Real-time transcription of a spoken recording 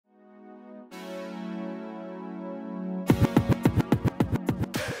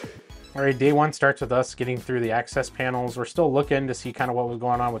All right, day one starts with us getting through the access panels. We're still looking to see kind of what was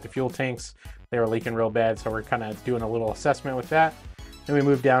going on with the fuel tanks. They were leaking real bad, so we're kind of doing a little assessment with that. Then we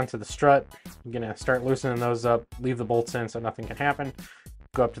move down to the strut. I'm gonna start loosening those up, leave the bolts in so nothing can happen.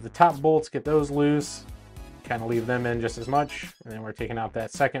 Go up to the top bolts, get those loose, kind of leave them in just as much. And then we're taking out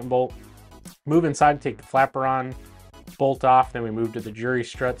that second bolt. Move inside, take the flapper on, bolt off. Then we move to the jury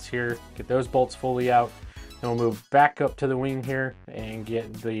struts here, get those bolts fully out. Then we'll move back up to the wing here and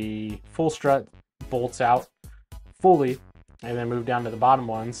get the full strut bolts out fully, and then move down to the bottom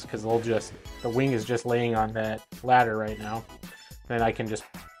ones because the wing is just laying on that ladder right now. Then I can just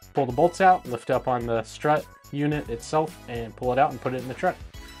pull the bolts out, lift up on the strut unit itself, and pull it out and put it in the truck.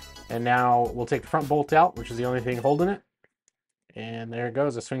 And now we'll take the front bolt out, which is the only thing holding it. And there it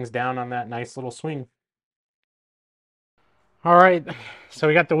goes. It swings down on that nice little swing. All right, so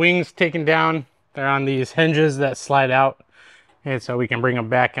we got the wings taken down. They're on these hinges that slide out, and so we can bring them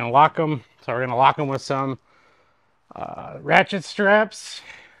back and lock them. So we're gonna lock them with some ratchet straps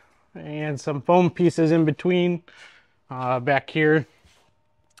and some foam pieces in between back here.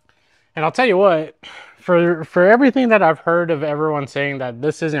 And I'll tell you what, for everything that I've heard of everyone saying that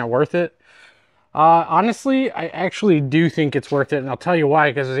this isn't worth it, honestly, I actually do think it's worth it, and I'll tell you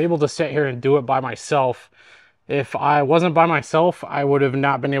why, because I was able to sit here and do it by myself. If I wasn't by myself, I would have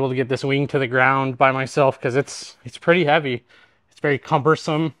not been able to get this wing to the ground by myself because it's pretty heavy. It's very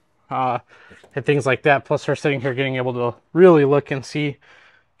cumbersome and things like that. Plus, we're sitting here getting able to really look and see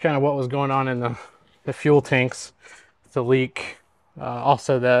kind of what was going on in the fuel tanks, the leak.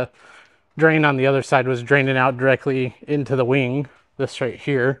 Also, the drain on the other side was draining out directly into the wing. This right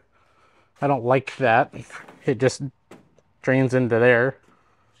here, I don't like that. It just drains into there.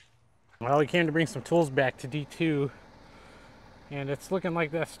 Well, we came to bring some tools back to D2, and it's looking like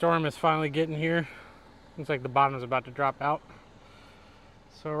that storm is finally getting here. Looks like the bottom is about to drop out.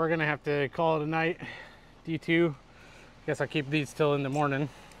 So we're gonna have to call it a night, D2. Guess I'll keep these till in the morning.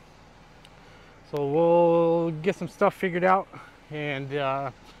 So we'll get some stuff figured out and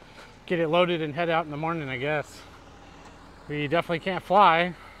get it loaded and head out in the morning, I guess. We definitely can't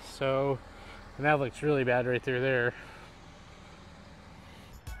fly, so, and that looks really bad right through there.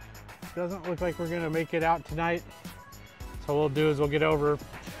 Doesn't look like we're gonna make it out tonight. So what we'll do is we'll get over,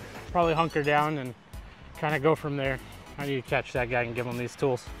 probably hunker down and kind of go from there. I need to catch that guy and give him these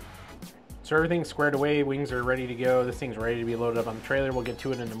tools. So everything's squared away, wings are ready to go. This thing's ready to be loaded up on the trailer. We'll get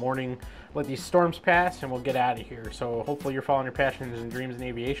to it in the morning, let these storms pass, and we'll get out of here. So hopefully you're following your passions and dreams in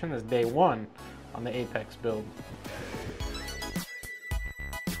aviation. This is day one on the Apex build.